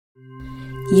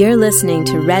You're listening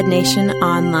to Red Nation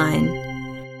Online.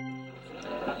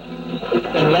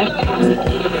 Left.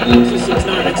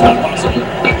 6'9", it's not possible.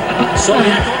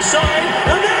 Sonia offside,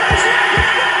 and there's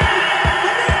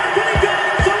the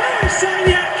goal for Louis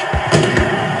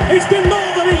Sagnac. It's been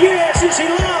more than a year since he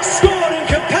last scored in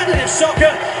competitive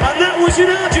soccer, and that was in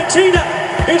Argentina,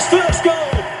 his first goal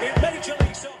in Major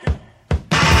League Soccer.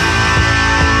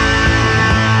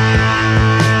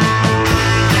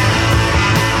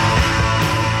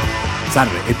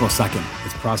 Saturday, April 2nd,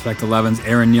 it's Prospect 11's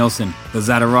Aaron Nielsen, the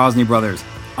Zadarozny brothers.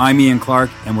 I'm Ian Clark,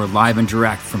 and we're live and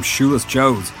direct from Shoeless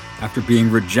Joe's after being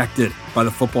rejected by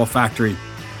the Football Factory.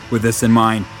 With this in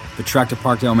mind, the trek to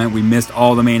Parkdale meant we missed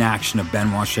all the main action of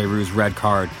Benoit Cheyroux's red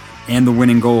card and the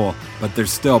winning goal, but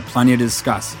there's still plenty to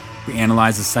discuss. We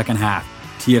analyze the second half,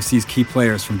 TFC's key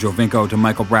players from Jovinko to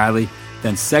Michael Bradley,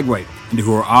 then segue into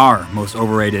who are our most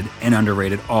overrated and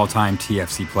underrated all-time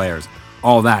TFC players.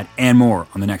 All that and more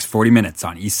on the next 40 minutes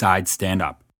on Eastside Stand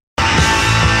Up.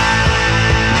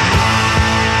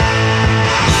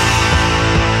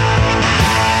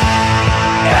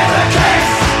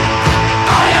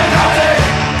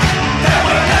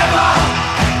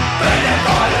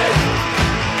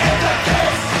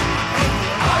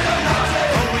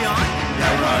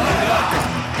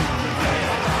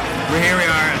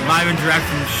 Live and direct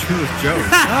from Shoeless Joe's.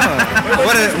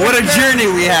 What a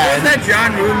journey we had. Wasn't that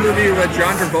John Woo movie with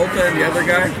John Travolta and the other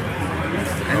guy?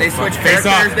 And they switch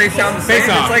characters, they sound the same.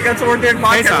 It's like that's what we're doing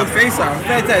podcast with Face Off.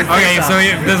 Okay, so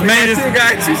there's two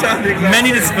guys who sound exactly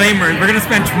many disclaimers. We're going to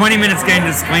spend 20 minutes getting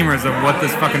disclaimers of what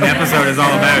this fucking episode is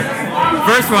all about.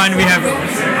 First one, we have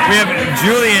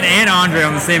Julian and Andre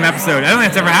on the same episode. I don't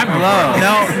think that's ever happened before.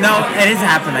 No, it has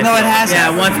happened. No, it has. Yeah,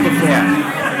 once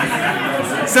before.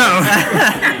 So,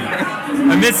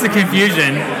 amidst the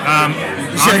confusion,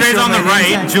 Andre's on the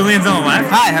right, Julian's on the left.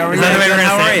 Hi, how are you? Is that the way we're going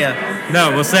to How say are it? you?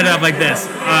 No, we'll set it up like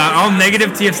this. All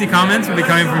negative TFC comments will be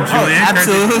coming from Julian.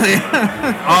 Absolutely.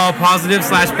 All positive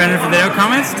 / benefit of the doubt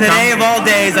comments. Today of all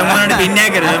days, I wanted to be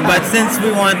negative, but since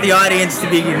we want the audience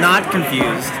to be not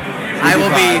confused, I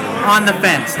will be on the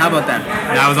fence. How about that?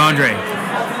 That was Andre.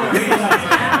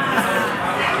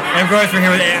 And of course, we're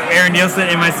here with Aaron Nielsen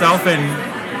and myself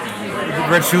and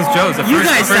Red Shoes Joe's. You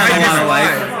guys sound a lot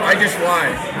alike. I just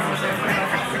lie.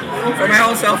 For my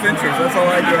own self-interest, that's all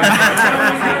I do.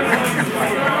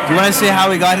 Do you want to say how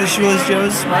we got to Shoeless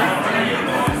Joe's?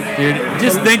 Dude,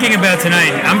 just thinking about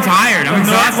tonight, I'm tired. I'm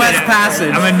exhausted. Northwest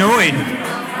Passage. I'm annoyed.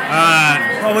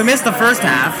 Well, we missed the first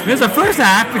half. We missed the first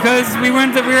half because we were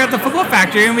at the Football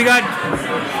Factory and we got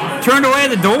turned away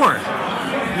at the door.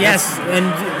 Yes, and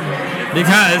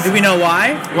Because do we know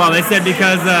why? Well, they said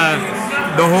because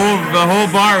the whole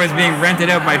bar was being rented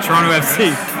out by Toronto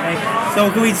FC.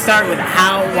 So can we start with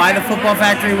why the Football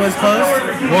Factory was closed?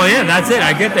 Well, yeah, that's it.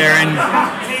 I get there and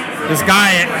this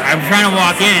guy, I'm trying to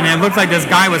walk in and it looked like this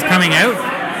guy was coming out.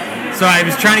 So I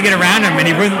was trying to get around him and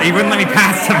he wouldn't let me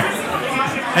pass him.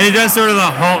 And he does sort of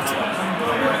the halt.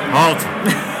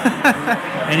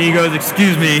 And he goes,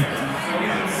 "Excuse me,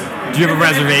 do you have a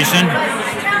reservation?"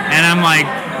 And I'm like,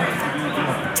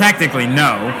 technically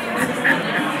no.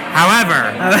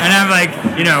 However, and I'm like,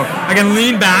 I can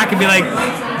lean back and be like,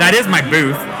 that is my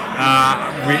booth.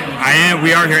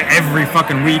 We are here every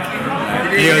fucking week.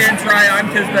 You didn't try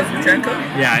I'm Tiz Bezpachenko?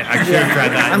 Yeah, I should have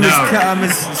tried that. I'm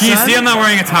his Can you see I'm not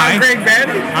wearing a tie? I'm Greg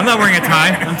Bandy. I'm not wearing a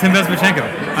tie. I'm Tim Bezpachenko.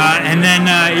 And then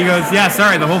he goes, yeah,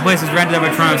 sorry, the whole place is rented out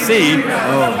by Toronto FC.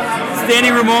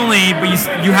 Standing room only, but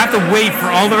you have to wait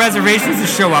for all the reservations to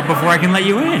show up before I can let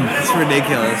you in. It's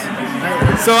ridiculous.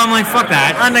 So I'm like, fuck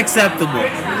that. Unacceptable.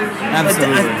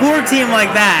 Absolutely. A poor team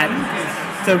like that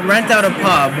to rent out a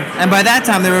pub. And by that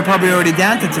time, they were probably already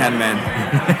down to 10 men.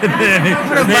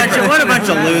 What a bunch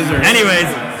of losers. Anyways,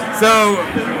 so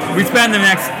we spend the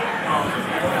next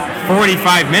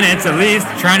 45 minutes at least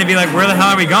trying to be like, where the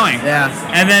hell are we going? Yeah.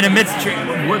 And then amidst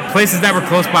places that were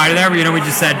close by to there, we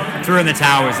just said, threw in the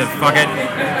towel. We said, fuck it.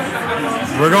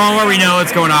 We're going where we know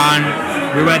what's going on.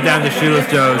 We went down to Shoeless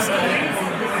Joe's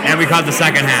and we caught the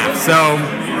second half. So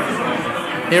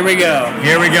Here we go.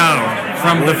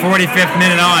 From the 45th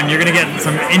minute on, you're going to get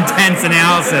some intense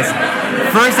analysis.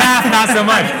 First half, not so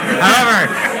much. However,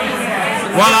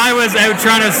 while I was out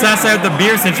trying to assess out the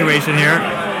beer situation here,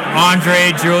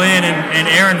 Andre, Julian, and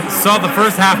Aaron saw the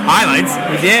first half highlights.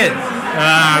 We did.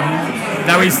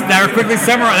 That were quickly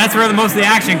summarized. That's where most of the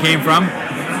action came from.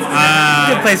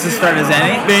 Good place to start as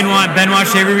any. Benoit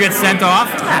Cheyroux gets sent off.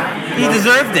 He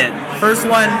deserved it. First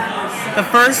one, the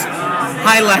first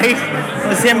highlight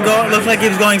was him looked like he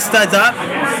was going studs up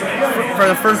for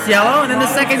the first yellow, and then the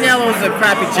second yellow was a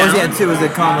crappy Oh, challenge. yeah, it was a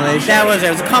combination. It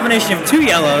was a combination of 2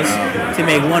 yellows to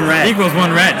make 1 red. Equals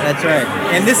 1 red. That's right.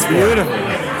 And this Beautiful.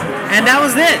 and that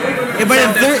was it. Yeah, but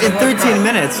in 13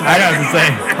 minutes, I know what I'm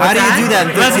saying. how do you do that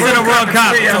in Unless it's 13 in a World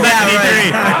Cup. It's a Yeah,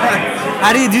 1983.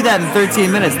 How do you do that in 13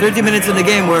 minutes? 13 minutes in the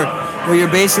game where you're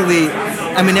basically,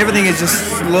 I mean, everything is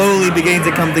just slowly beginning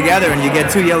to come together and you get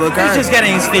 2 yellow He's cards. just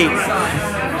getting his feet.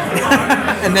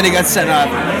 And then he got sent off.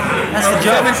 That's the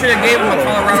joke. Someone should have gave him a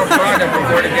Colorado product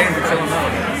before the game to chill him out.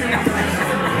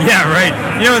 Yeah, right.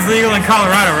 You know it's legal in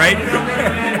Colorado, right?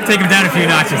 Take him down a few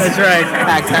notches. That's right.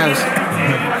 Packed house.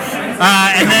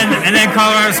 And then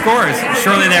Colorado scores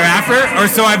shortly thereafter, or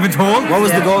so I've been told. What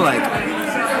was the goal like?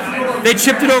 They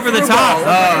chipped it over the top.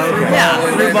 Yeah,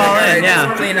 threw ball in,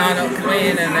 yeah.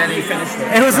 Clean, and then he finished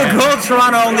it. It was a goal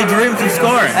Toronto only dreamed of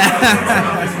scoring.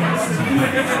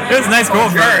 It was a nice goal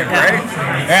for Jerk, him. right?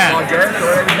 Yeah. Paul Jerk, or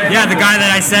whatever his name Yeah, the guy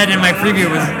that I said in my preview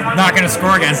was not going to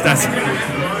score against us.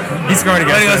 He scored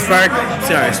against us. Spark.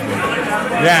 Sorry.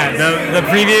 Yeah, the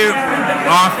preview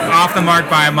off the mark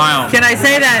by a mile. Can I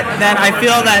say that I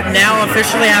feel that now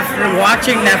officially after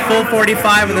watching that full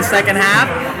 45 of the second half,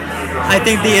 I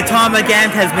think the atomic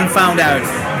ant has been found out.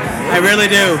 I really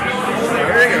do.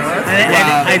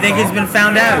 I think he's been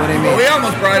found out. Well, we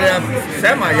almost brought it up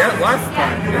last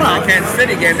time in the Kansas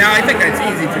City game. Now I think that's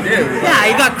easy to do. Yeah,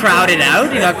 he got crowded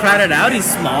out. He's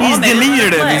small. He's They didn't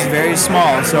diminutive. play. He's very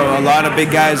small, so a lot of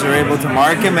big guys are able to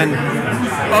mark him. And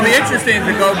Well, it'll be interesting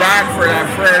to go back for that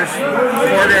first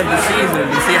quarter of the season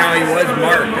to see how he was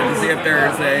marked and to see if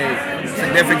there's a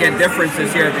significant difference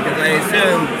this year, because I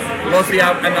assume most of the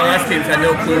MLS teams had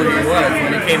no clue who he was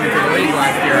when he came into the league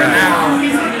last year.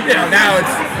 And now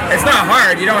it's not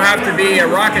hard. You don't have to be a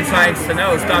rocket scientist to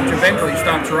know stop Javinko,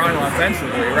 stop Toronto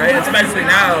offensively, right? Especially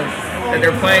now that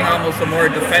they're playing almost a more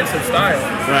defensive style.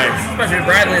 Right. Especially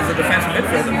Bradley is a defensive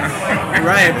midfielder now.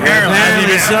 Right, apparently.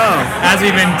 As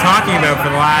we've been talking about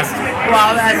for the last.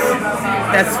 Well,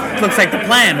 that's looks like the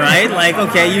plan, right? Like,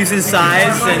 okay, use his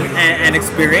size and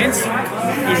experience.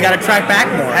 He's got to track back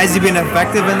more. has he been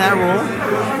effective in that role?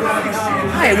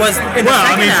 It was in the Well,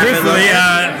 I second mean, half, it truthfully,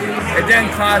 looked- It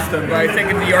didn't cost him, but I think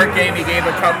in the New York game he gave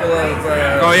a couple of.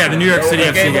 the New York City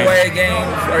FC gave game. away games,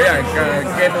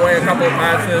 gave away a couple of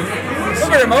passes.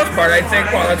 But for the most part, I think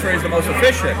that's where he's the most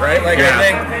efficient, right? Like Yeah.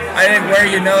 I think where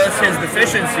you notice his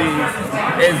deficiency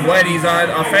is when he's on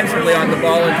offensively on the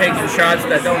ball and taking shots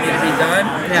that don't need to be done,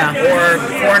 Yeah. or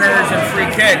corners and free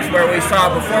kicks where we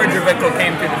saw before Javinko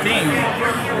came to the team,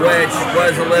 which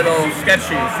was a little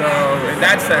sketchy. So in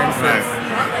that sense,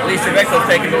 at least Javinko's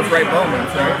taking those right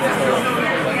moments, right?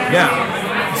 Yeah.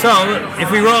 So if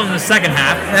we roll in the second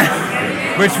half,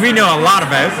 which we know a lot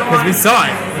about because we saw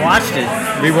it. watched it.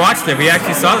 We watched it. We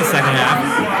actually saw the second half.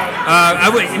 I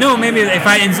would, maybe if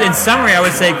in summary, I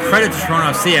would say credit to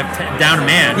Toronto FC down a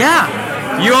man. Yeah.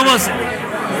 You almost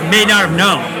may not have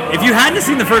known if you hadn't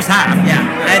seen the first half. Yeah.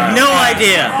 I had no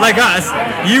idea. Like us,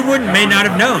 you may not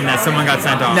have known that someone got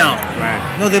sent off. No.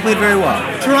 No, they played very well.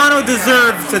 Toronto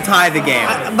deserves to tie the game.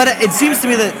 But it seems to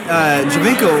me that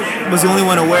Javinko was the only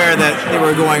one aware that they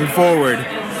were going forward.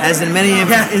 As in many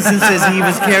instances, he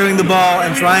was carrying the ball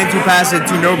and trying to pass it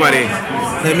to nobody.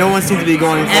 That no one seemed to be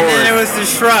going forward. And then there was the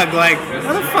shrug, like,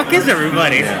 where the fuck is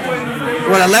everybody?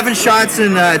 What, 11 shots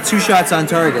and 2 shots on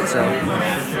target, so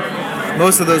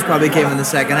most of those probably came in the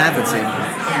second half, it seemed.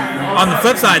 On the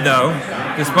flip side, though,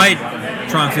 despite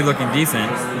Toronto FC looking decent,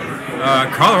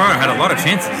 Colorado had a lot of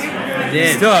chances.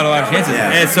 Did. Still had a lot of chances.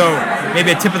 Yeah. And so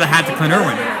maybe a tip of the hat to Clint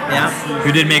Irwin, Yeah.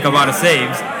 who did make a lot of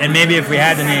saves. And maybe if we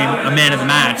had to name a man of the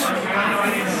match,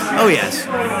 Oh, yes.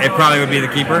 it probably would be the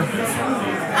keeper.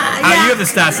 You have the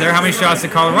stats there. How many shots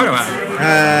did Colorado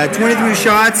have? 23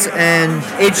 shots and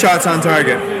 8 shots on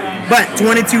target. But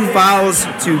 22 fouls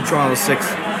to Toronto 6,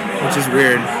 which is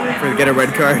weird for to get a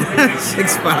red card.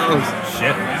 6 fouls.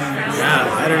 Shit. Yeah,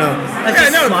 I don't know. Yeah,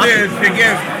 no, to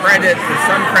give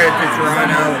some credit to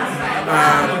Toronto,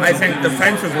 I think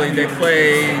defensively they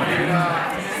played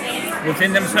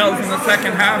within themselves in the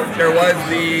second half. There was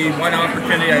the one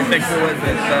opportunity, I think, who was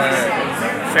it,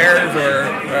 Fairs, or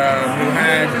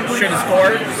who should have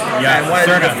scored. Yeah, and one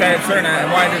Cerna.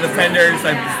 And one of the defenders,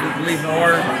 I believe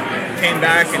Moore, came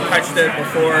back and touched it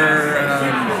before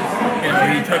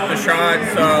he took the shot.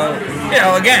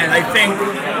 So, again, I think,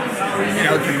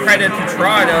 to credit to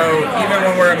Toronto, even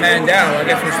when we're a man down, I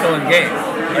guess we're still in game.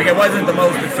 Like, it wasn't the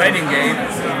most exciting game,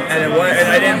 and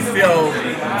I didn't feel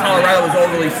Colorado was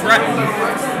overly threatened,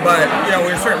 but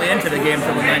we were certainly into the game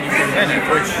till the 93rd minute,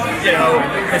 which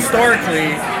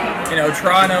historically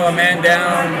Toronto a man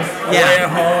down, away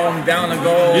at home, down a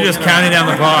goal. You're just counting down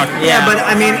the clock. Yeah, but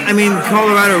I mean,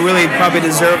 Colorado really probably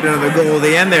deserved another goal.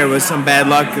 The end there was some bad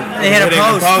luck. They hit a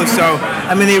post. So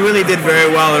I mean, they really did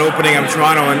very well at opening up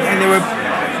Toronto, and they were.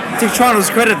 To Toronto's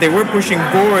credit, they were pushing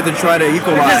forward to try to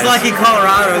equalize. Just lucky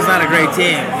Colorado is not a great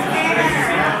team.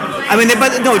 I mean,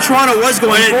 Toronto was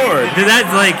going forward. That's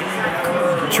like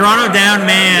Toronto down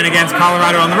man against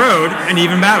Colorado on the road, an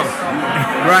even battle.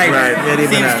 Right. It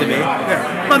seems to be.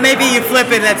 Yeah. But maybe you flip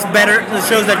it. That's better. It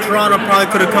shows that Toronto probably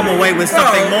could have come away with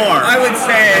something more. I would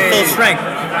say full strength.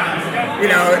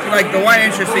 Like the one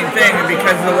interesting thing,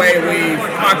 because of the way we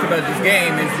talked about this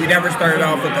game, is we never started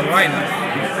off with the lineup,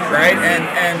 right? And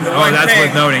the one that's thing,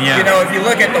 worth noting. Yeah. If you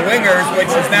look at the wingers, which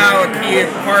is now a key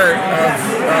part of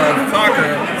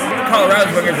soccer.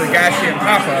 Colorado's wingers were Gashi and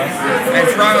Papa, and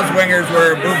Toronto's wingers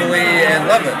were Bubali and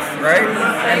Levitz, right?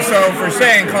 And so for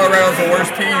saying Colorado's the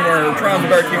worst team or Toronto's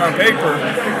the better team on paper,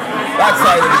 that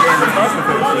side of the game is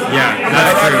complicated. Yeah,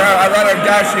 that's true. I'd rather have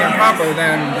Gashi and Papa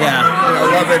than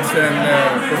Levitz and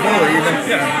Bubali even.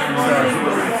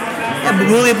 Yeah,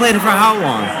 Bubali played for how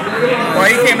long? Well,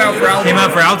 he came out for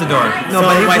Altidore. No,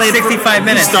 but he played 65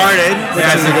 minutes. He started, which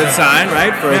is a good sign,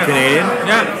 right, for a Canadian?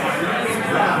 Yeah.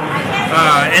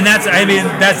 And that's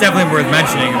definitely worth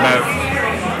mentioning about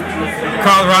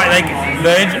Colorado. Like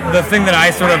the thing that I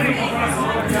sort of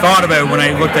thought about when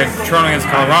I looked at Toronto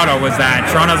against Colorado was that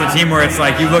Toronto's a team where it's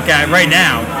like you look at right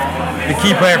now, the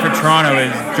key player for Toronto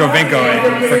is Jovinko,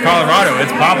 and for Colorado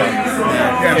it's Papa.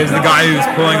 Is the guy who's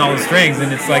pulling all the strings,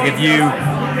 and it's like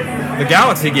the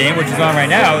Galaxy game, which is on right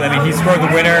now. I mean, he scored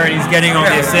the winner and he's getting all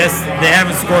the assists. They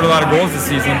haven't scored a lot of goals this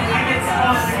season.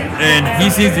 And he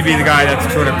seems to be the guy that's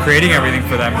sort of creating everything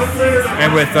for them.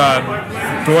 And with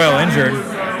Doyle injured.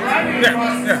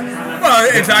 Yeah. Well,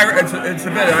 it's a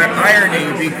bit of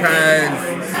irony because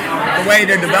the way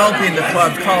they're developing the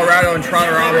clubs, Colorado and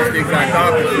Toronto are almost the exact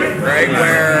opposite, right?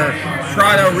 Where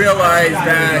Toronto realized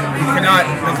that you cannot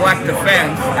neglect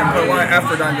defense and put a lot of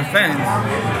effort on defense,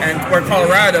 and where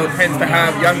Colorado tends to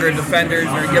have younger defenders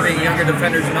or giving younger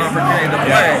defenders an opportunity to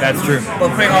play. Yeah, that's true.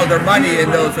 But putting all their money in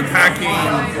those attacking,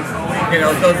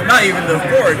 those not even those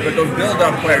forwards, but those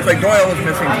build-up players. Like Doyle was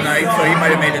missing tonight, so he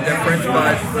might have made a difference.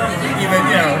 But even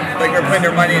like they're putting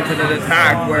their money into the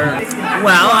attack. Where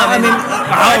I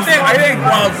think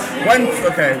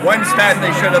one stat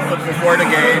they should have put before the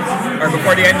game or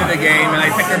before the end of the game, and I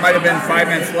think there might have been 5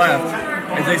 minutes left,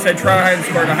 is they said Toronto hadn't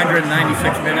scored 196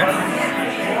 minutes,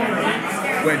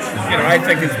 which I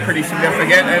think is pretty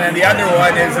significant. And then the other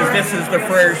one is this is the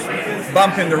first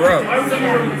bump in the road,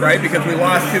 right? Because we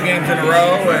lost 2 games in a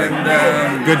row,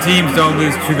 and good teams don't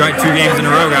lose two games in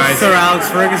a row, guys. Sir Alex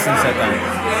Ferguson said that.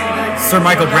 Sir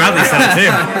Michael Bradley said it too.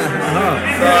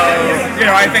 So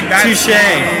I think that's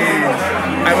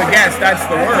I would guess that's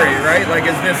the worry, right? Like,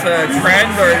 is this a trend,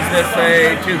 or is this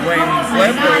a two-lane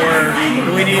flip, or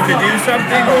do we need to do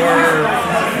something, or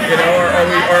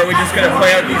are we just going to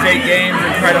play out these 8 games and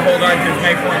try to hold on to as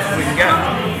many points as we can get?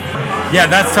 Yeah,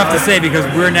 that's tough to say because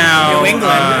we're now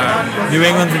New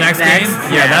England's the next game.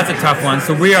 Yeah, that's a tough one.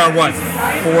 So we are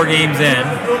 4 games in.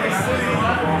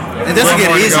 It doesn't get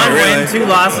easier, really. 2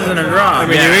 losses and a draw. I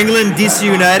mean, New England, DC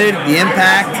United, the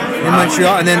Impact in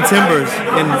Montreal, and then Timbers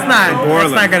in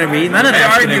Portland. It's not going to be. None of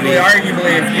that's going to be.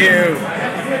 Arguably,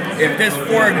 if this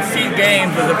 4 seed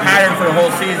games was a pattern for the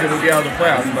whole season, we'd be out of the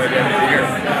playoffs by the end of the year.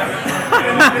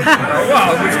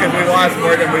 Well, just because we lost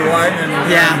more than we won, and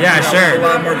sure, a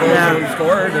lot more goals than we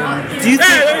scored. And do you think?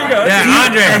 There you go. Yeah,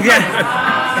 Andre.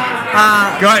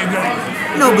 Go ahead.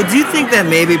 No, but do you think that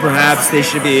maybe perhaps they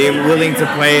should be willing to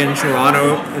play in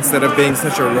Toronto instead of being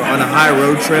on a high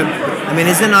road trip? I mean,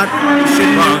 is it not?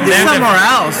 Somewhere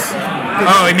else.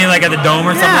 Oh, you mean like at the Dome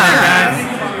or something like that?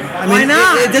 I mean, why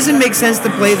not? It doesn't make sense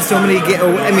to play so many games.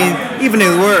 I mean, even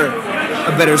if we're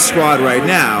a better squad right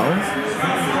now,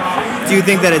 do you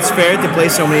think that it's fair to play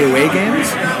so many away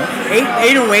games?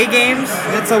 8 away games?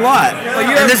 That's a lot. Well,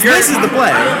 and this is the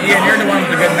play. Ian, you're the one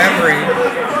with a good memory.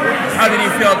 How did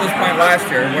you feel at this point last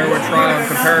year? Where were Toronto in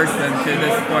comparison to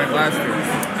this point last year?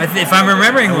 If I'm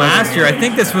remembering last year, I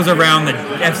think this was around the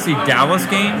FC Dallas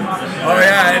game. Oh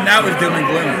yeah, and that was doom and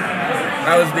gloom.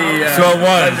 That was the so it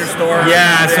was. thunderstorm.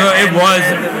 Yeah, so it was.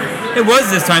 It was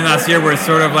this time last year where it's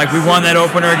sort of like we won that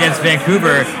opener against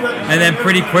Vancouver, and then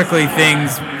pretty quickly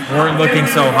things weren't looking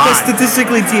so hot. But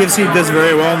statistically, TFC does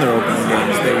very well in their opening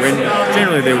games. They win.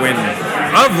 Generally, they win.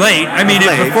 Of late, I mean,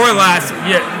 before last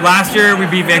year we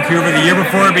beat Vancouver. The year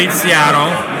before we beat Seattle.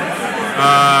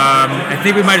 I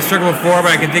think we might have struggled before,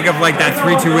 but I can think of like that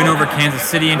 3-2 win over Kansas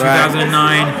City in 2009.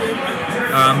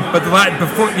 But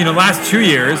last 2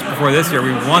 years before this year,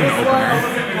 we won the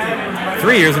opener.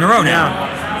 3 years in a row now.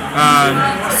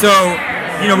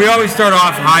 We always start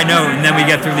off high note, and then we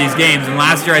get through these games. And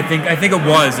last year, I think it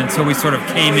was until we sort of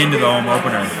came into the home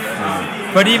opener.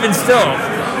 But even still,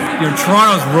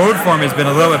 Toronto's road form has been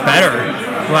a little bit better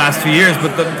the last 2 years,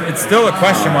 but it's still a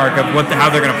question mark of how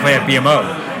they're going to play at BMO.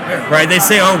 Right? They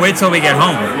say, "Oh, wait till we get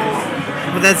home,"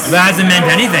 but that hasn't meant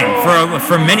anything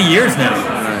for many years now.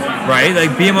 Right?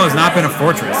 Like BMO has not been a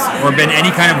fortress or been any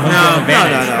kind of home field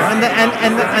advantage.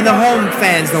 No. And the home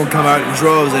fans don't come out in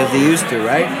droves as they used to,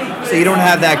 right? So you don't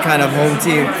have that kind of home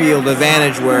team field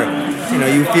advantage where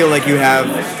you feel like you have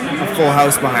a full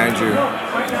house behind you.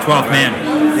 12th man.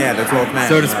 Yeah, the 12th man,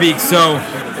 so to speak. So,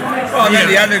 then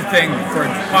the other thing for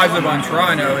positive on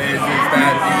Toronto is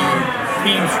that the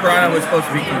teams Toronto was supposed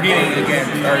to be competing against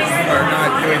are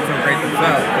not doing so great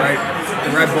themselves, right?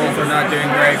 The Red Bulls are not doing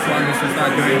great. Columbus is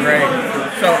not doing great.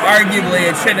 So arguably,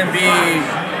 it shouldn't be,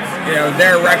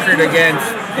 their record against,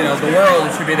 the world.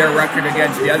 It should be their record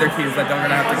against the other teams that they're going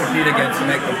to have to compete against to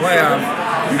make the playoffs.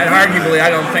 And arguably, I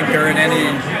don't think they're in any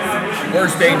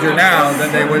worse danger now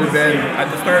than they would have been at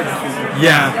the start of the season.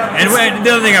 Yeah, and the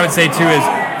other thing I would say too is,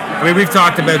 we've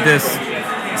talked about this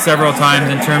several times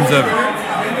in terms of,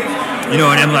 an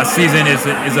MLS season is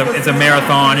a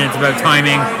marathon and it's about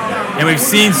timing. And we've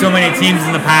seen so many teams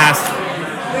in the past.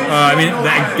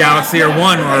 The Galaxy are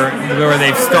one where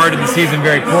they've started the season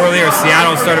very poorly, or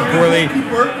Seattle started poorly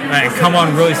and come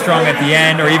on really strong at the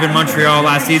end, or even Montreal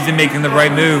last season making the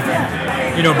right move.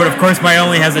 But of course, my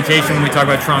only hesitation when we talk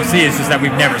about Toronto FC is just that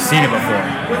we've never seen it before,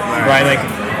 right? Like,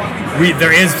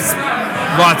 there is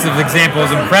lots of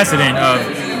examples and precedent of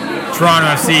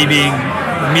Toronto FC being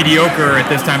mediocre at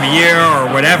this time of year or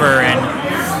whatever, and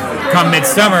come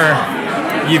midsummer,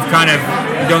 you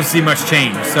don't see much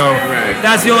change. So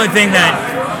that's the only thing that,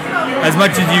 as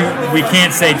much as we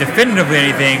can't say definitively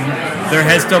anything, there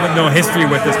has still been no history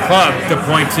with this club to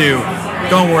point to.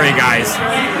 Don't worry, guys.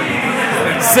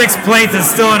 6th place is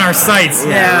still in our sights.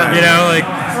 Yeah.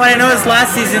 Well, I noticed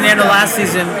last season, the end of last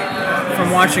season,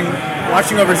 from watching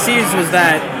overseas, was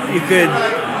that you could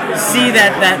see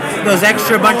that those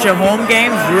extra bunch of home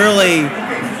games really,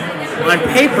 on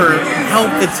paper,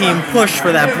 helped the team push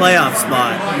for that playoff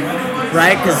spot,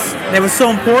 right? Because it was so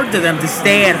important to them to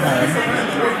stay at home.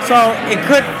 So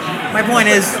my point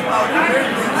is,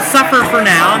 suffer for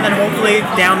now, and then hopefully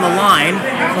down the line,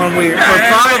 when we're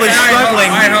probably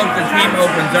struggling. I hope the team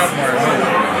opens up more.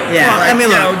 Yeah,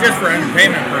 just for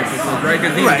entertainment purposes, right?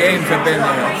 Because these games have been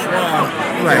strong,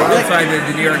 outside the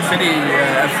New York City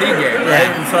FC game,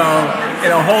 right? And so,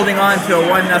 holding on to a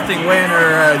 1-0 win or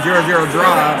a 0-0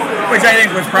 draw, which I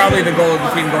think was probably the goal of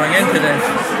the team going into this,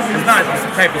 is not the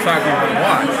type of soccer you want to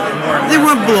watch. They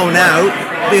weren't blown out.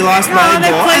 They lost by a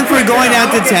goal. And for going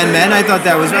down to 10 men, I thought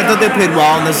they played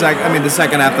well in the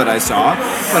second half that I saw.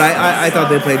 But I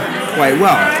thought they played quite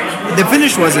well. The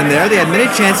finish wasn't there. They had many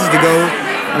chances to go.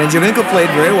 Giovinco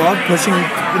played very well, pushing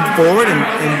forward and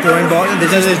throwing balls.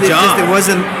 It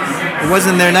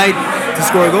wasn't their night to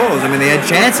score goals. They had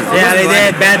chances. They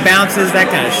had bad bounces, that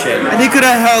kind of shit. And they could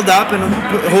have hold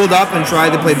up and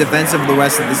tried to play defensive the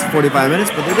rest of this 45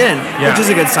 minutes, but they didn't, which is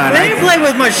a good sign. They didn't play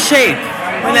with much shape.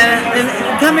 And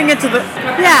coming into the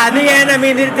end,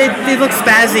 they look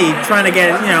spazzy trying to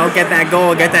get that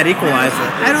goal, get that equalizer.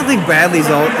 I don't think Bradley's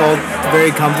all very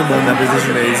comfortable in that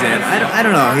position that he's in. I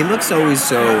don't know. He looks always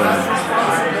so.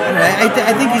 I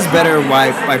think he's better by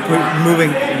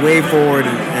moving way forward.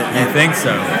 You think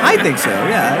so? I think so.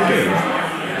 Yeah, I do.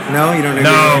 No, you don't agree?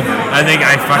 No, I think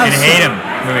I fucking hate him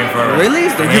moving forward. Really?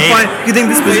 You think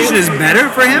this position is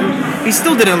better for him? He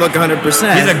still didn't look 100%.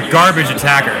 He's a garbage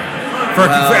attacker. For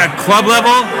at club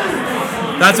level,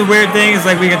 that's a weird thing. It's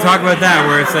like we can talk about that,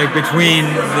 where it's like between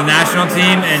the national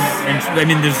team and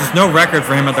there's just no record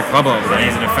for him at the club level that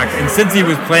he's an effect. And since he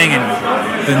was playing in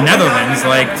the Netherlands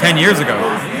like 10 years ago,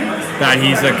 that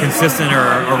he's a consistent or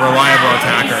a reliable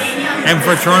attacker. And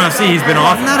for Toronto FC, he's been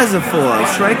off. Not as a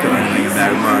full-out striker or anything in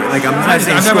that regard. Like, I'm not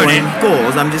saying scoring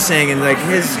goals. I'm just saying,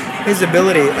 his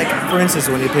ability. Like, for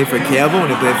instance, when he played for Kiev, when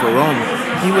he played for Rome,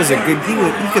 he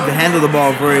could handle the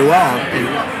ball very well, and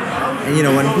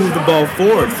when he moved the ball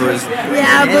forward for his.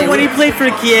 Yeah, but when he played for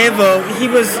Kievo,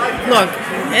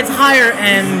 it's higher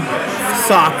end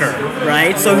soccer,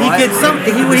 right? So he could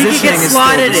get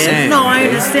slotted in. No, I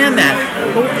understand that.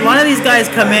 But a lot of these guys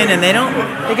come in and they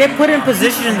get put in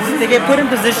positions. They get put in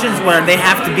positions where they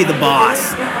have to be the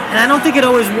boss, and I don't think it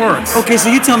always works. Okay,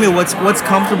 so you tell me what's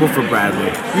comfortable for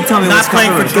Bradley. You tell me Not what's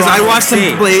comfortable, because I watched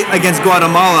him play against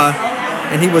Guatemala.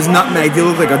 and he was nutmegged. He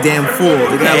looked like a damn fool.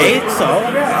 The guy was,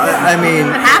 I mean,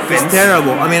 happens. it's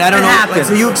terrible. I mean, I don't It know. happens.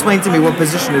 So you explain to me what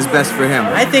position is best for him.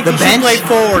 I think the he bench. should play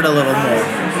forward a little more.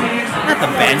 Not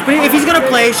the bench, but if he's going to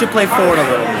play, he should play forward a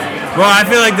little more. Well, I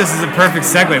feel like this is a perfect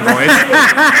segue, boys.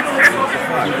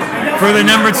 For the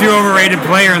number 2 overrated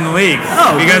player in the league.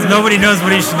 Oh. Because nobody knows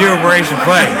what he should do or where he should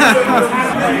play.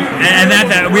 and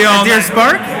that we all... Deer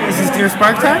Spark? Is this Deer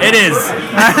Spark time? It is.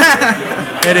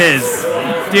 It is.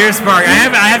 Dear Spark.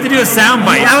 I have to do a sound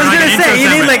bite. I was going to say,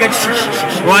 you need like a...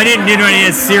 Well, I didn't do any.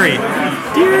 It's Siri.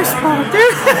 Deer Spark.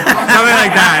 Something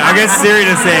like that. I'll get Siri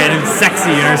to say it in sexy,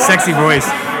 in her sexy voice.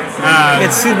 Get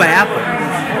sued by Apple.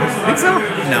 Think so?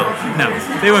 No. No.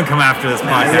 They wouldn't come after this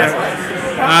podcast.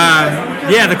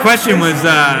 Yeah, the question was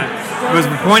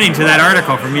pointing to that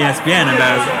article from ESPN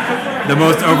about the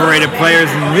most overrated players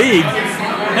in the league.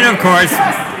 And of course,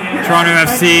 Toronto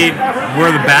FC were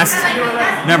the best.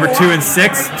 Number 2 and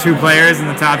 6, 2 players in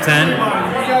the top 10.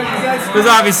 There's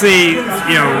obviously,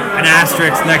 an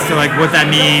asterisk next to like what that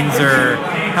means or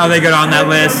how they got on that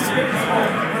list,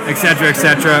 etc.,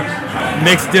 etc.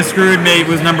 Mix Discrude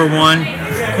was number 1.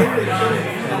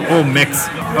 Oh, Mix.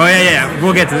 Oh yeah.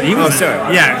 We'll get to that.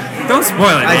 Sorry. Yeah, don't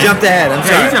spoil it. I man. jumped ahead. I'm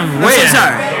sorry. You jumped way ahead.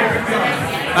 Sorry.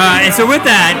 And so with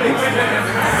that,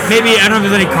 maybe I don't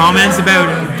know if there's any comments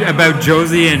about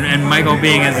Josie and Michael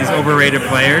being as these overrated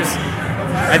players.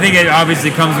 I think it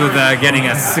obviously comes with getting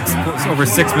over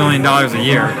 $6 million a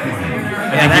year.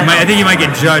 I think you might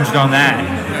get judged on that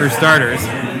for starters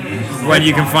when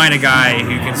you can find a guy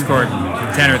who can score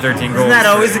 10 or 13 goals. Isn't that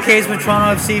always the case with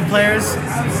Toronto FC players?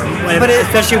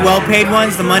 Especially well-paid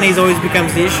ones, the money always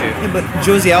becomes the issue. Yeah, but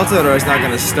Josie Altidore is not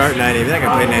going to start 90. He's not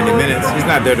going to play 90 minutes. He's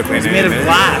not there to play 90 made of minutes.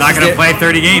 glass. Not going to play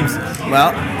 30 games.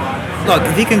 Well, look,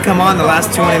 if he can come on the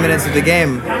last 20 minutes of the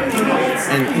game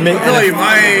and make... Really,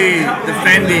 my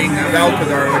defending of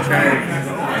Altidore, which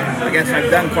I guess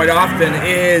I've done quite often,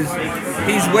 is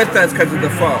he's with us because of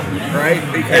Defoe, right?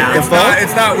 Because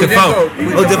it's not. We Defoe.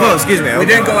 didn't go. Defoe, excuse me. We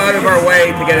didn't go out of our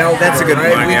way to get Altidore. That's a good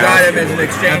right? point, We yeah. got him as an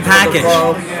exchange A package.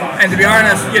 for Defoe. And to be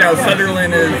honest,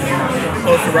 Sunderland is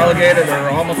close to relegated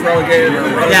or almost relegated or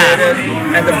relegated.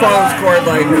 Yeah. And Defoe scored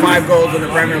like 5 goals in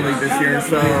the Premier League this year.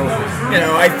 So,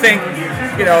 I think,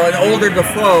 an older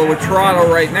Defoe with Toronto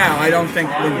right now, I don't think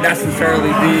would necessarily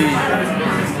be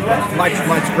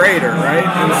much greater, right?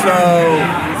 And so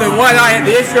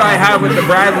the issue I have with the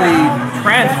Bradley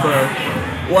transfer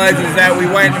is that we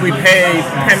paid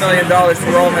 $10 million to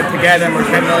Roma to get him, or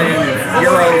 10 million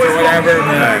euros or whatever.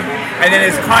 And then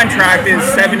his contract is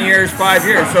 7 years, 5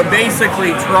 years. So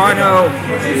basically, Toronto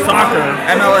Soccer,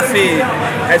 MLSE,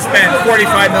 has spent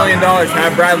 $45 million to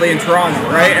have Bradley in Toronto,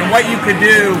 right? And what you could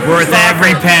do... Worth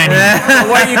every penny.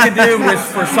 What you could do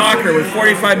for soccer with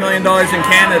 $45 million in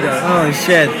Canada. Oh,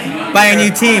 shit. Buy a new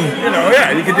team.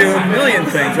 You could do a million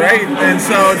things, right? And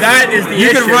so that is the issue.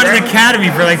 You could run right? an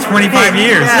academy for like 25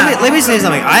 years. Let me say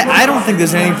something. I don't think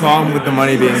there's any problem with the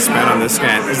money being spent on this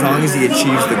guy as long as he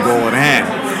achieves the goal at hand.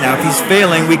 Now, if he's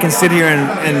failing, we can sit here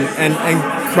and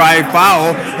cry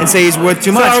foul and say he's worth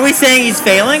too much. So are we saying he's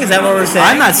failing? Is that what we're saying?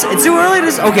 I'm not. It's too early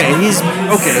to. Okay, he's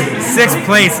okay. 6th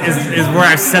place is where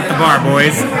I've set the bar,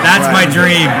 boys. That's my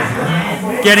dream.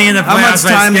 Getting in the How much playoffs.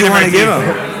 by time do skin you of want my to give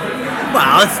teeth. him?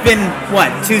 Well, it's been,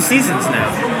 2 seasons now?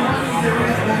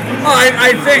 Well,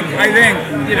 I think, I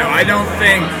don't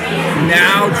think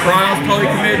now Toronto's totally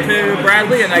committed to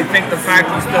Bradley, and I think the fact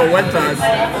he's still with us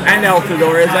and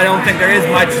Altidore is I don't think there is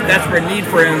much desperate need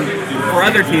for him for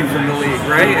other teams in the league,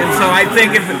 right? And so I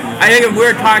think if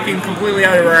we're talking completely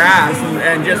out of our ass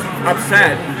and just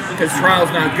upset because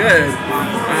Toronto's not good,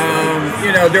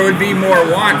 there would be more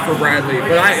want for Bradley.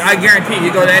 But I guarantee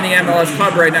you go to any MLS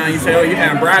club right now and you say, you can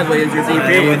have Bradley as your DP.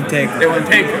 They wouldn't take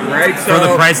him, right? So For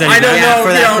the price that he I don't does. know.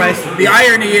 For that price. The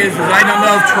irony is I don't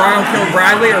know if Toronto killed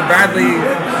Bradley or Bradley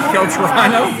killed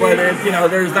Toronto, but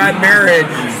there's that marriage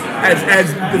has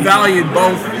devalued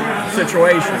both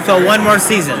situations. So one more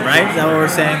season, right? Is that what we're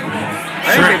saying?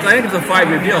 I think it's a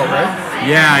 5-year deal, right?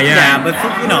 Yeah. Yeah, but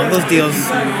those deals.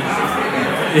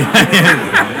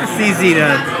 It's easy to,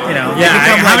 Yeah,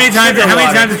 how many times has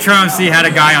Toronto FC had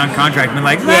a guy on contract and been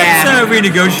like, let's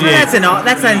renegotiate? That's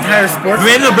an entire sports.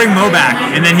 Maybe they'll bring Mo back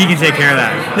and then he can take care of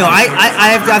that. No, I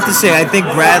have to say I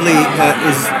think Bradley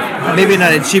is maybe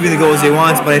not achieving the goals he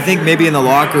wants, but I think maybe in the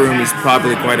locker room he's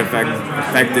probably quite effective.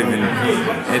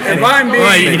 If I'm being,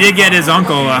 Well, he did get his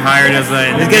uncle hired as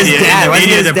a Let's get his dad. in the Let's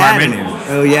media get his dad in department. here.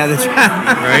 Oh yeah, that's right.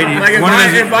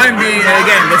 Right? if I'm being, and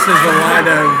again, this is a lot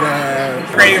of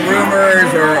creating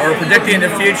rumors or predicting the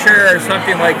future or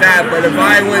something like that. But if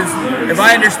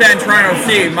I understand Toronto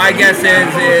FC, my guess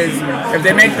is if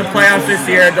they make the playoffs this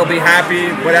year, they'll be happy,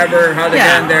 whatever, how they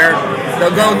get in there.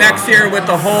 They'll go next year with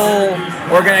the whole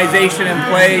organization in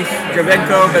place,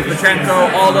 Javinko,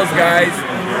 Bezbatchenko, all those guys.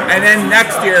 And then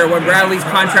next year, when Bradley's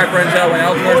contract runs out, when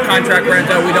Elmore's contract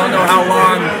runs out, we don't know how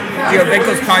long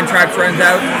Giovinco's contract runs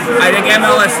out. I think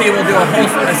MLSC will do a whole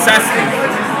assessment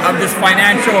of this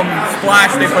financial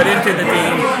splash they put into the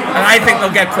team, and I think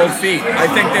they'll get cold feet. I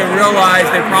think they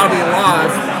realize they probably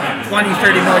lost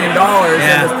 $20-30 million in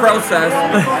this process,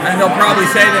 and they'll probably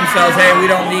say to themselves, hey,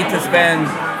 we don't need to spend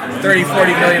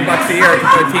 $30-40 million a year to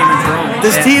put a team in Toronto.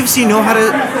 Does TFC know how to...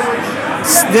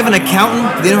 They have an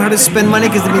accountant. They know how to spend money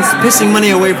because they've been pissing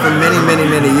money away for many, many,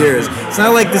 many years. It's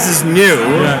not like this is new.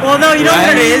 Yeah. Well, no, you know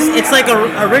what it is? It's like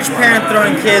a rich parent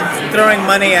throwing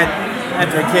money at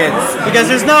their kids, because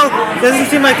doesn't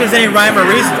seem like there's any rhyme or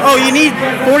reason. Oh, you need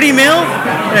 40 mil?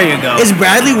 There you go. Is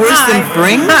Bradley worse than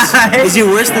Frings? Is he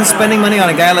worse than spending money on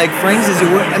a guy like Frings? Is he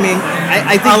worse? I mean,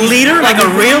 I think a leader, like a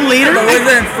real leader. But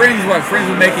wasn't Frings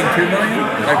Frings was making $2 million?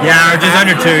 Or just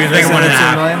under 2. He was making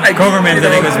 1.5. Like, Coverman, I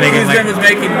think, was making was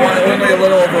making only a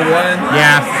little over 1.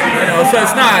 Yeah. So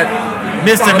it's not.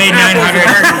 Mista made 900.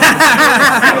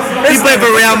 He played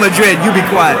for Real Madrid. You be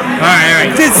quiet. All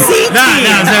right. Did CT?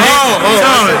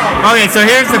 Okay, so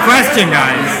here's the question,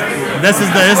 guys. This is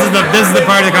the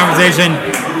part of the conversation.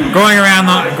 Going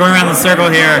around the circle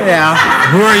here. Yeah.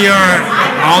 Who are your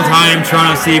all-time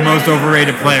Toronto FC most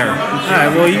overrated player? All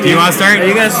right. Well, do you want to start? Are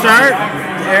you gonna start?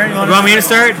 Aaron, you want me to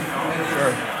start?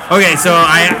 Sure. Okay, so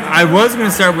I was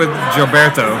gonna start with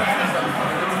Gilberto,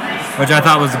 which I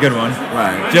thought was a good one.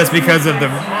 Right. Just because of the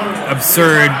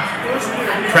absurd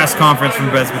press conference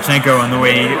from Bezbatchenko and the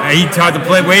way he talked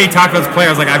about his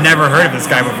players. Like, I've never heard of this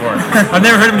guy before. I've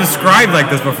never heard him described like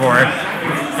this before.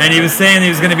 And he was saying he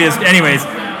was going to be anyways.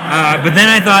 But then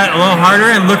I thought a little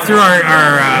harder and looked through our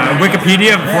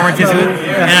Wikipedia of former teams,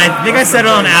 and I think I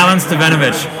settled on Alen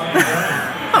Stevanovic.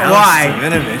 Why?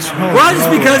 Well, just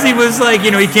because he was like,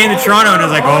 he came to Toronto and I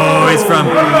was like, oh, he's from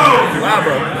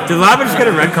Labro. Did Labro just get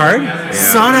a red card? Yeah.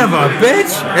 Son of a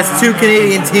bitch! That's 2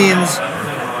 Canadian teams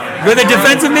with a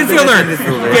defensive midfielder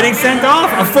getting sent off,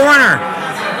 a foreigner.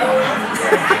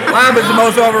 Labro's the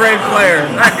most overrated player.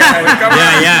 That guy. Come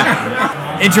on.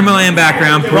 Yeah. Inter Milan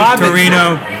background,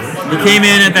 Torino. He came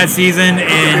in at that season,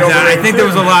 and I think there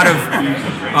was a lot of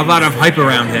hype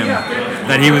around him.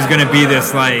 That he was going to be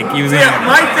this, like, he was. Yeah,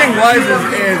 my thing was,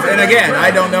 and again,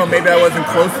 I don't know, maybe I wasn't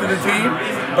close to the team,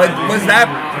 but was that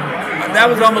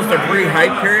was almost a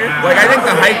pre-hype period? Like, I think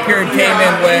the hype period came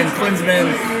in when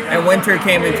Klinsmann and Winter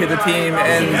came into the team,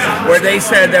 and where they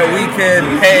said that we could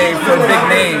pay for big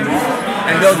names,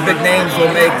 and those big names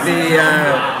will make the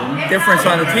difference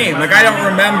on the team. Like, I don't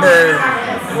remember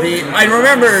who's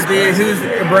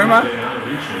Ibrahima?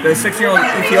 The 6-year-old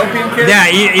Ethiopian kid? Yeah,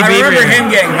 I remember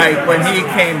him getting hyped when he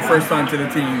came first onto the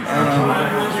team.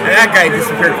 And that guy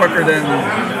disappeared quicker than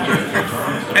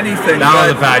anything. That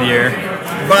was a bad year.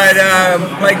 But,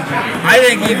 I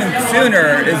think even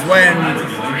sooner is when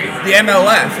the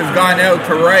MLS has gone out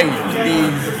to write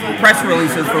these press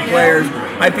releases for players,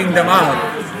 hyping them up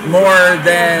more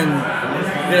than,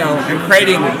 and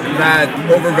creating that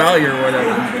overvalue or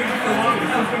whatever.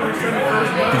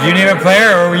 Did you name a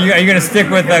player, or are you going to stick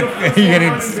with are you going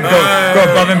to go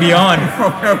above and beyond?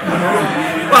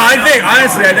 Well, I think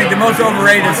the most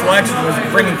overrated selection was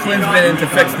bringing Klinsmann in to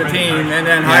fix the team, and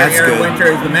then hiring Aaron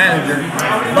Winter as the manager.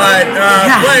 But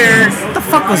players, what the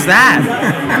fuck was that?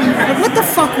 What the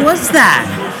fuck was that?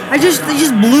 It just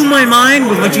blew my mind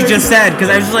with what you just said,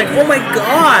 because I was just like, oh my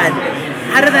god,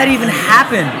 how did that even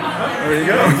happen? There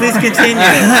you go. Please continue.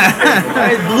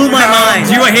 It blew my mind.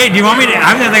 Do you want me to?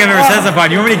 I don't think I've ever said this before.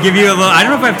 Do you want me to give you a little? I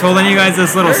don't know if I've told any of you guys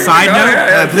this little side note.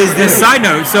 Please do. This side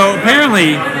note. So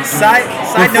apparently,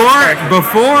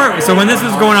 before, so when this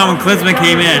was going on, when Klinsmann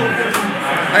came in,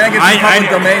 I think it's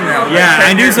public domain now. Yeah,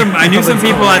 I knew some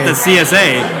people at the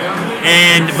CSA,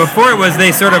 and before it was, they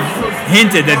sort of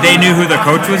hinted that they knew who the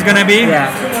coach was going to be.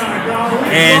 Yeah.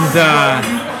 And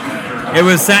it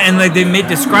was set, and like they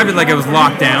described it like it was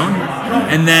locked down.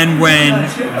 And then when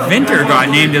Winter got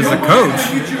named as the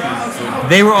coach,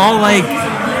 they were all like,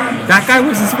 "That guy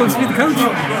wasn't supposed to be the coach."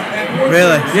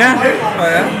 Really? Yeah. Oh,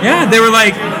 yeah? Yeah, they were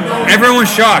like, everyone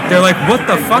was shocked. They're like, what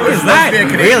the fuck is that?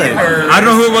 Really? I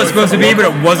don't know who it was supposed to be, but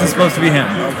it wasn't supposed to be him.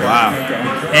 Wow.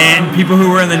 And people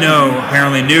who were in the know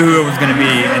apparently knew who it was going to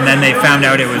be, and then they found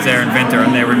out it was Aaron Winter,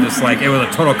 and they were just like, it was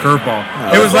a total curveball.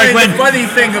 It was like when... The funny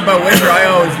thing about Winter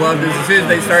I always loved is as soon as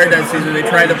they started that season, they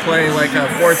tried to play like a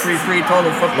 4-3-3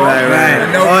 total football. Right.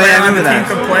 And no player on the team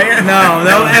could play it. No,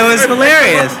 it was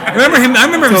hilarious. I remember him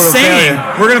saying,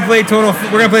 we're going to play 4-3-3,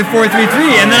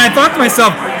 and then I thought to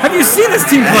myself, have you seen this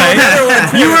team play?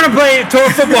 You were going to play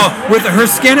total football with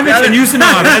Herskanovich and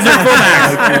Usanov as their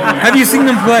fullbacks. Have you seen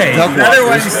them play? The other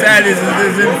one he said is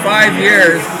in 5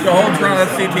 years, the whole Toronto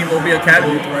FC team will be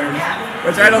academy players.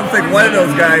 Which I don't think one of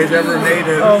those guys ever made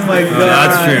it. Oh my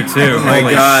god. That's true too. Oh my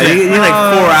God. You need like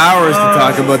 4 hours to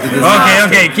talk about the disaster.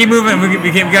 Okay, keep moving. We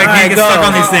can't get stuck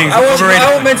on these things. I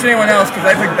won't mention anyone else because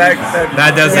I think that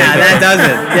does it. Yeah, that does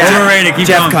it. Yeah. We're ready to keep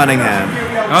Jeff going. Cunningham.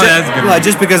 Oh, that's good. Well,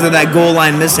 just because of that goal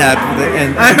line mishap,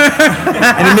 and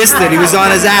he missed it. He was on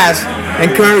his ass.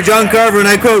 And John Carver, and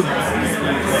I quote,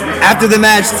 after the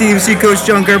match, TFC coach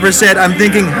John Carver said, "I'm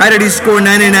thinking, how did he score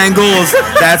 99 goals?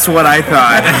 That's what I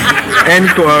thought." End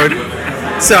quote.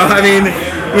 So, I mean,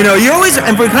 you know, you always,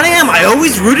 and for Cunningham, I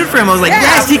always rooted for him. I was like,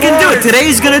 yes, he can do it. Today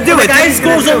he's going to do it. The guy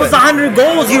scores almost 100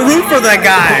 goals. You root for that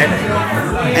guy.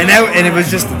 And it was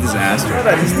just a disaster.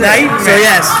 Nightmare. So,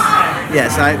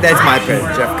 yes, that's my pick,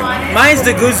 Jeff Cunningham. Mine's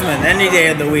the Guzman any day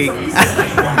of the week.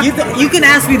 You can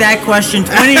ask me that question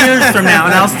 20 years from now,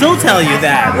 and I'll still tell you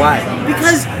that. Why?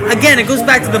 Because, again, it goes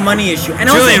back to the money issue. And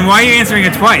Julian, why are you answering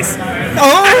it twice?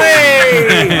 Oh,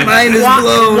 hey! Mine is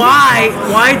blown.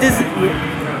 Why does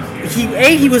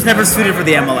he was never suited for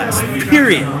the MLS,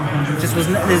 period. Just was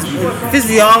his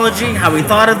physiology, how he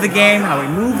thought of the game, how he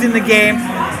moved in the game,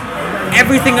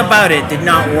 everything about it did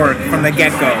not work from the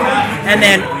get-go. And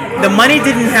then the money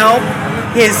didn't help.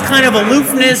 His kind of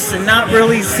aloofness and not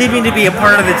really seeming to be a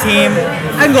part of the team.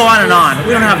 I can go on and on.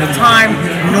 We don't have the time,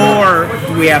 nor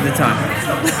do we have the time.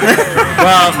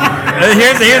 Well,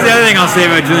 here's the other thing I'll say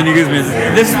about Julian Guzman.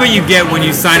 This is what you get when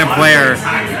you sign a player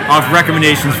off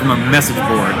recommendations from a message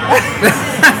board.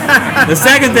 The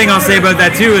second thing I'll say about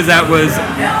that too is that was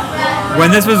when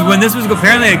this was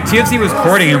apparently like, TFC was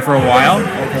courting him for a while.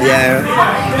 Yeah.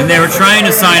 And they were trying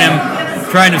to sign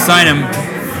him,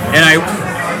 and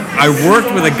I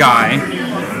worked with a guy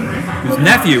whose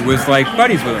nephew was like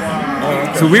buddies with him.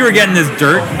 So we were getting this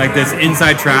dirt, like this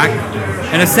inside track,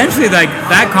 and essentially like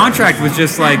that contract was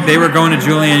just like they were going to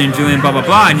Julian and Julian blah blah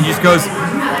blah, and he just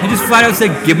flat out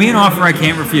said, "Give me an offer I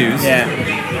can't refuse." Yeah.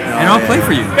 And I'll play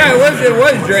for you. Yeah, it was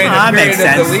during the that period makes of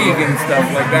the sense. league and stuff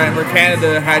like that, where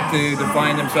Canada had to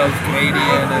define themselves Canadian,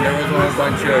 and there was a whole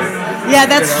bunch of... Yeah,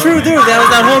 that's true, dude. That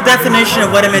was that whole definition of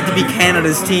what it meant to be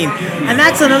Canada's team. And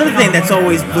that's another thing that's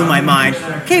always blew my mind.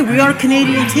 Okay, we are a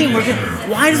Canadian team.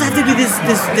 Why does it have to be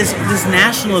this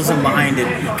nationalism behind it?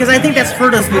 Because I think that's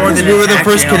hurt us more than we were the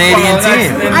first Canadian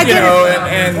team. I get it.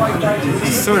 And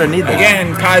Sort of need that.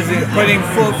 again, putting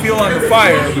full fuel on the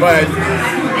fire, but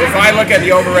if I look at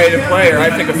the overrated player, I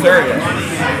think of Surya.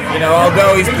 You know,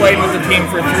 although he's played with the team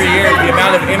for 3 years, the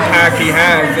amount of impact he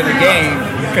has in a game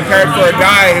compared for a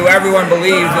guy who everyone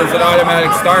believes is an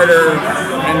automatic starter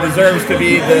and deserves to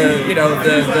be the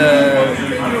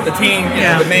team,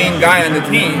 the main guy on the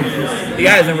team. He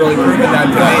hasn't really proven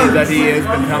that to me that he has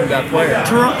become that player.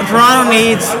 Toronto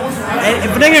needs,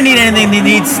 if they're going to need anything, they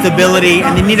need stability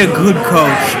and they need a good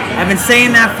coach. I've been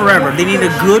saying that forever. They need a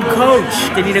good coach.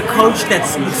 They need a coach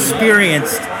that's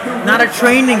experienced, not a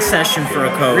training session for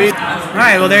a coach. All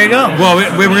right, well, there you go. Well,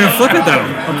 we're gonna flip it though.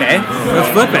 Okay.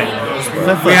 Let's flip it.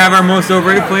 We have our most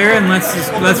overrated player, and let's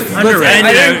end it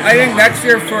I think next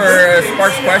year for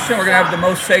Sparks Question, we're gonna have the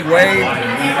most segue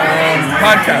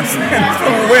podcast.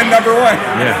 We'll win number one.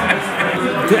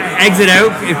 Yeah. To exit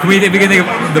out, if we can think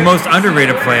of the most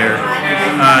underrated player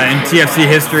in TFC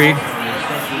history.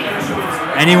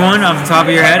 Anyone off the top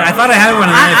of your head? I thought I had one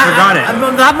and then I forgot it.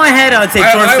 On top of my head, I would say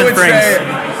Torsten Frings.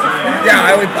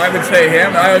 I would say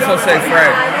him. I would also say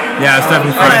Fred. Yeah, Stephen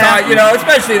I Frings. thought,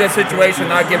 especially the situation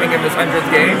not giving him his 100th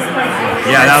game.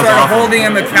 Yeah, that was sort of awful. holding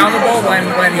him accountable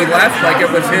when he left, like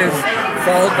it was his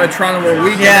fault that Toronto were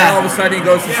weak. Yeah. And all of a sudden he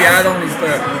goes to Seattle and he's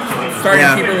starting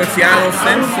to keep it with Seattle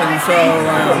since. And so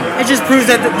It just proves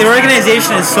that the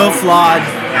organization is so flawed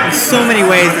in so many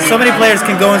ways. So many players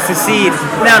can go and succeed.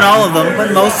 Not all of them,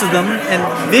 but most of them, and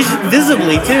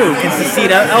visibly too, can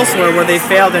succeed elsewhere where they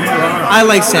failed in Toronto. I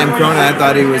like Sam Crona. I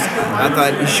thought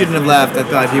he shouldn't have left. I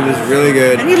thought he was really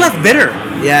good. And he left bitter.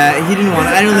 Yeah, he didn't want.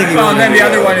 I don't think he Well, wanted. and then the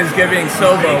other one is giving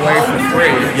Silva away for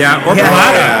free. Yeah, or Yeah.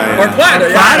 Plata. Or Plata.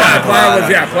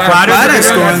 Plata. Plata's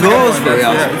scoring goals for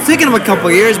Real. Real. It's taken him a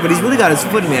couple years, but he's really got his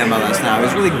foot in the MLS now.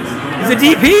 He's really, He's a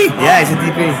DP. yeah, he's a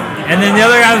DP. And then the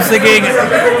other guy I was thinking,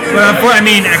 I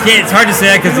mean, I can't. It's hard to say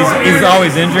that because he was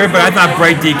always injured. But I thought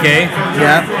Bright DK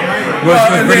Yeah. was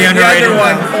And pretty then underrated. the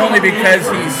other one, only because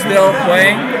he's still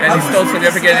playing and he's still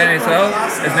significant in NHL,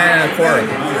 is Nana Akora.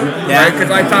 Yeah.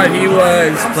 Because I thought he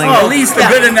was Playing- at least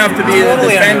good enough to be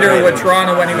Totally the defender underrated. with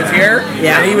Toronto when he was here.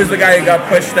 Yeah. And he was the guy who got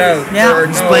pushed out. Yeah. for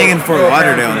He's no- playing in Fort no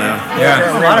Lauderdale apparent- now.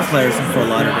 Yeah. A lot of players in Fort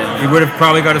Lauderdale. He would have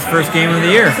probably got his first game of the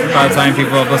year by the time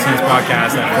people have listened to this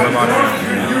podcast at Fort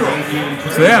Lauderdale.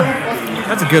 So yeah,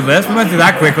 that's a good list. We went through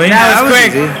that quickly. That was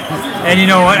quick. easy. And you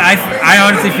know what? I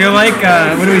honestly feel like,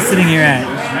 what are we sitting here at?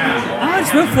 Oh,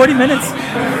 it's about 40 minutes.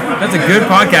 That's a good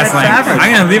podcast length. average. I'm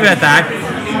going to leave it at that.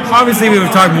 Obviously, we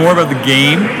would talk more about the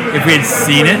game if we had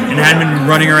seen it and hadn't been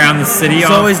running around the city. There's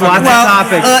all always fucking-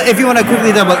 lots of topics. If you want to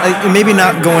quickly talk about maybe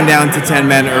not going down to 10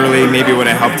 men early, maybe would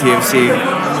have helped TFC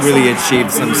really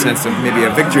achieve some sense of maybe a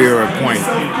victory or a point.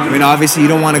 I mean, obviously, you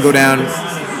don't want to go down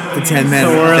to 10 men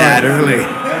So early. that early.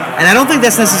 And I don't think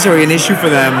that's necessarily an issue for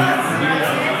them.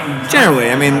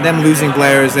 Generally, I mean, them losing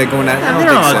players, they're going down. I They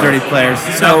don't don't think know so. dirty players.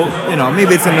 So,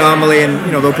 maybe it's an anomaly, and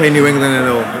they'll play New England and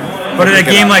they'll. But in a pick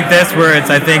it game up. like this, where it's,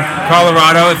 I think,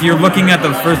 Colorado, if you're looking at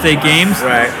the first 8 games,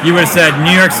 Right. you would have said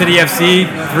New York City FC,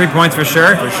 3 points for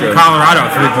sure. sure. Colorado,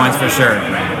 3 points for sure.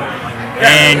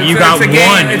 And you got it's a game,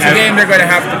 one. It's a game they're going to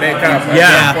have to make up. at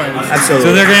Yeah. some point. Absolutely.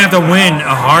 So they're going to have to win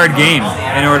a hard game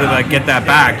in order to get that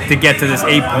back, to get to this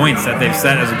 8 points that they've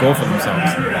set as a goal for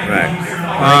themselves. Right.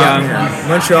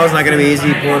 Montreal's not going to be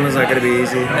easy. Portland's not going to be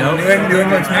easy. New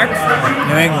England's next.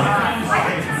 New England.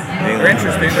 They're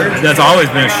interesting. That's always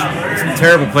been it's a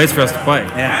terrible place for us to play.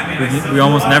 Yeah. We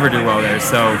almost never do well there,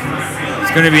 so it's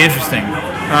going to be interesting.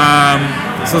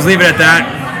 So let's leave it at that.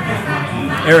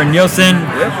 Aaron Nielsen,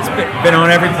 it's been on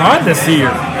every pod this year.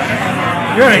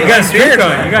 You got a streak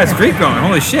going. You got a streak going.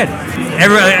 Holy shit!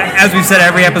 As we've said,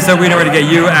 every episode we know where to get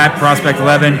you at Prospect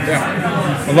 11.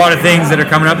 A lot of things that are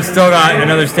coming up. We still got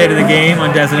another State of the Game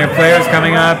on designated players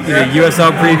coming up. We got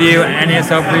USL preview,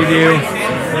 NASL preview.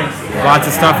 Lots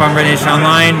of stuff on Red Nation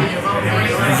Online.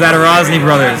 Zadarozny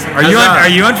Brothers. Are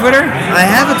you on Twitter? I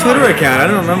have a Twitter account. I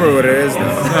don't remember what it is, though.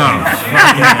 Oh,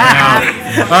 fucking hell.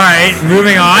 All right,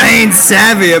 moving on. I ain't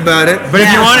savvy about it. But if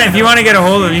you want to get a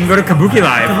hold of it, you can go to Kabuki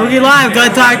Live. Kabuki Live,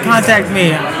 contact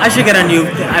me. I should get on you.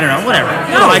 I don't know, whatever.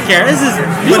 No, I care. This is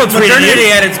People tweeted modernity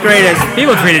you. at its greatest.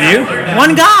 People tweeted you.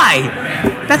 One guy.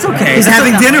 That's okay. He's That's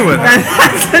having enough. dinner with him.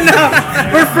 That's enough.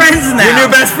 We're friends now. Your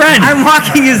new best friend. I'm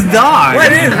walking his dog. What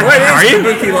is Are you?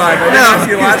 Kabuki Live? I didn't ask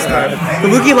you last time.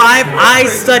 Kabuki Live, I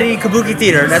study Kabuki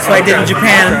theater. That's what I did in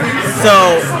Japan.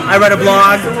 So I write a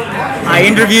blog. I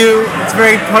interview. It's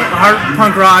very hard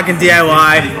punk rock and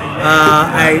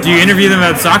DIY. Do you interview them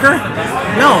about soccer?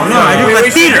 No, I do We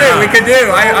like theater. could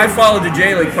do. I follow the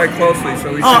J League quite closely,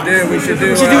 so we should do. We should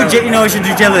do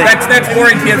J League. That's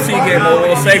boring TFC game.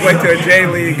 We'll segue to a J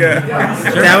League.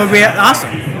 That would be awesome.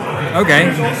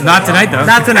 Okay, not tonight though.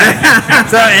 Not tonight.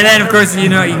 So, and then of course, you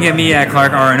can get me at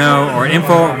Clark RNO or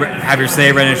info. Have your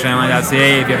say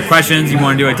rednationonline.ca. If you have questions, you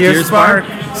want to do a Dear Spark,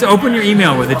 so open your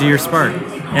email with a Dear Spark,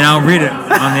 and I'll read it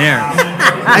on the air.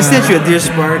 I sent you a Dear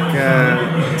Spark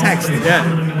text.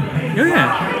 Yeah. Oh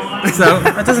yeah. So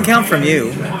That doesn't count from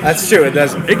you. That's true. It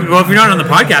doesn't. well, if you're not on the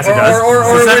podcast, it does. Or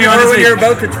So send me one this when week. you're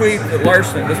about to tweet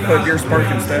Larson, just put Dear Spark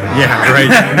instead. Yeah, right.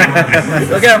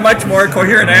 You'll get a much more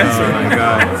coherent answer. Oh my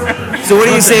god. So what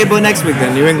do you say about next week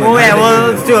then, New England? Oh yeah, well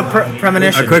let's do a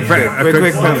premonition. A quick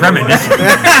premonition.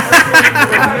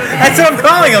 That's what I'm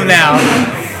calling them now.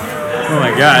 Oh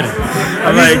my god.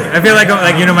 I feel like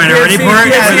Minority Report.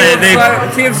 where they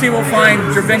TFC will find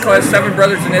Jervinko has 7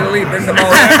 brothers in Italy, bring them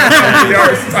all back.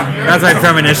 that's my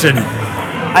premonition.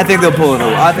 I think they'll pull it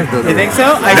over. I think they'll do You it. think so?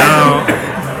 No.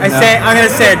 I'm gonna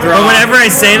say a draw. But whenever I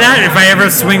say that, if I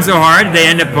ever swing so hard, they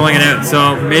end up pulling it out.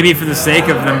 So maybe for the sake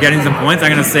of them getting some points,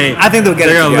 I'm gonna say I think they'll get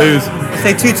they're it gonna together. lose.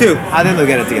 say 2-2. I think they'll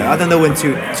get it together. I think they'll win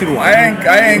 2-1.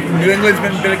 I think New England's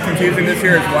been a bit confusing this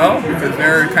year as well because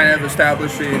they're kind of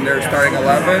establishing their starting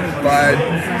 11. But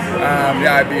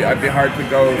I'd be hard to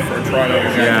go for Toronto.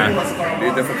 Yeah. It'd be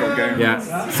a difficult game. Yeah.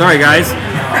 Sorry, guys.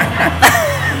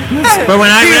 But when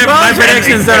my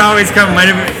predictions don't always come,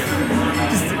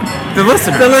 The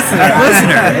listener.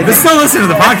 They're still listening to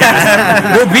the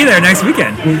podcast. We'll be there next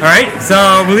weekend. All right?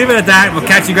 So we'll leave it at that. We'll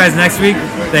catch you guys next week.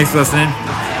 Thanks for listening.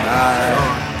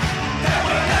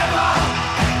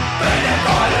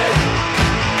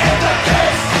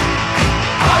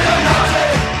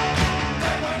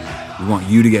 We want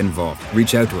you to get involved.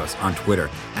 Reach out to us on Twitter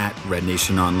at Red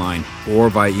Nation Online or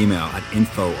via email at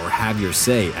info or have your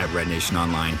say at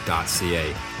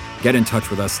rednationonline.ca. Get in touch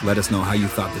with us. Let us know how you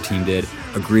thought the team did.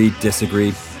 Agreed,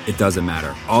 disagreed, it doesn't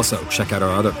matter. Also, check out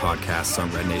our other podcasts on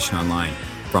Red Nation Online,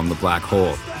 From the Black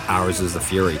Hole, Ours is the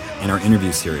Fury, and our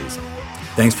interview series.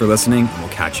 Thanks for listening, and we'll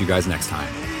catch you guys next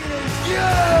time.